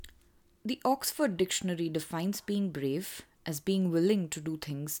The Oxford Dictionary defines being brave as being willing to do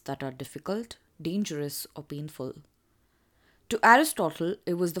things that are difficult, dangerous, or painful. To Aristotle,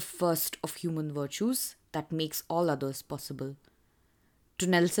 it was the first of human virtues that makes all others possible. To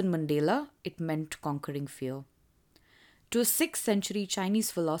Nelson Mandela, it meant conquering fear. To a 6th century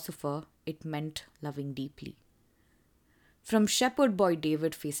Chinese philosopher, it meant loving deeply. From shepherd boy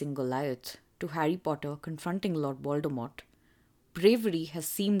David facing Goliath to Harry Potter confronting Lord Voldemort, bravery has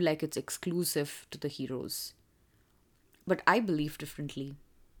seemed like it's exclusive to the heroes. But I believe differently.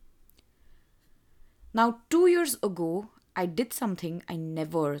 Now, 2 years ago, I did something I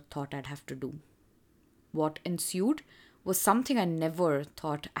never thought I'd have to do. What ensued was something I never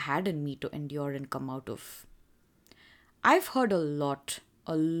thought I had in me to endure and come out of. I've heard a lot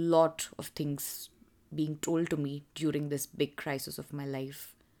of things being told to me during this big crisis of my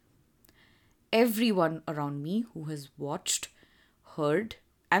life. Everyone around me who has watched, heard,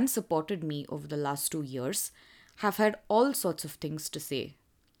 and supported me over the last 2 years have had all sorts of things to say,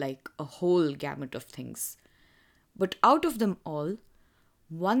 like a whole gamut of things. But out of them all,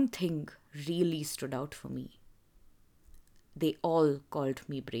 one thing really stood out for me. They all called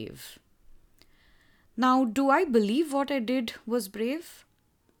me brave. Now, do I believe what I did was brave?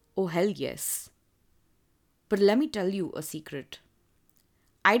 Oh, hell yes. But let me tell you a secret.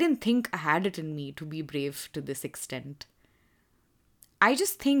 I didn't think I had it in me to be brave to this extent. I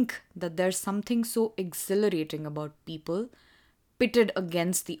just think that there's something so exhilarating about people pitted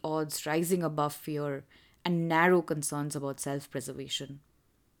against the odds, rising above fear and narrow concerns about self preservation.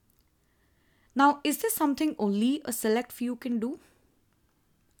 Now, is this something only a select few can do?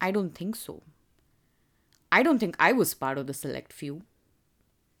 I don't think so. I don't think I was part of the select few.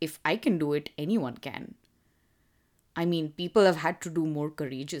 If I can do it, anyone can. I mean, people have had to do more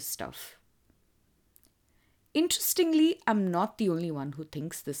courageous stuff. Interestingly, I'm not the only one who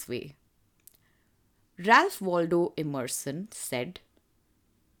thinks this way. Ralph Waldo Emerson said,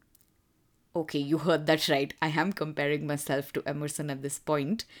 okay, you heard that right. I am comparing myself to Emerson at this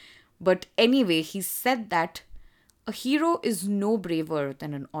point. But anyway, he said that a hero is no braver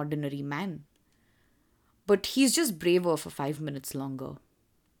than an ordinary man. But he's just braver for 5 minutes longer.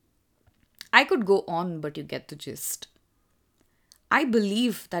 I could go on, but you get the gist. I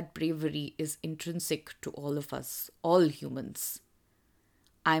believe that bravery is intrinsic to all of us, all humans.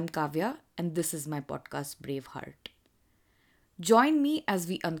 I'm Kavya, and this is my podcast, Braveheart. Join me as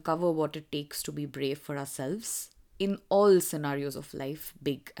we uncover what it takes to be brave for ourselves in all scenarios of life,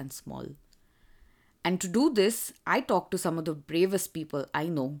 big and small. And to do this, I talk to some of the bravest people I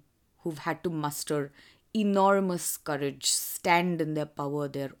know who've had to muster enormous courage, stand in their power,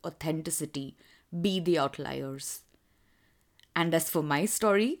 their authenticity, be the outliers. And as for my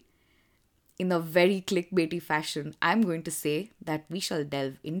story, in a very clickbaity fashion, I'm going to say that we shall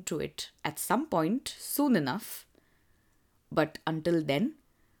delve into it at some point soon enough. But until then,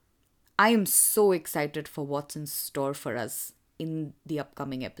 I am so excited for what's in store for us in the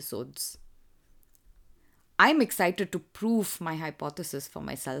upcoming episodes. I'm excited to prove my hypothesis for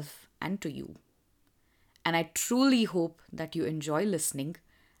myself and to you. And I truly hope that you enjoy listening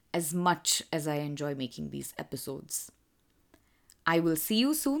as much as I enjoy making these episodes. I will see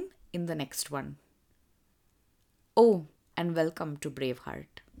you soon in the next one. Oh, and welcome to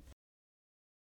Braveheart.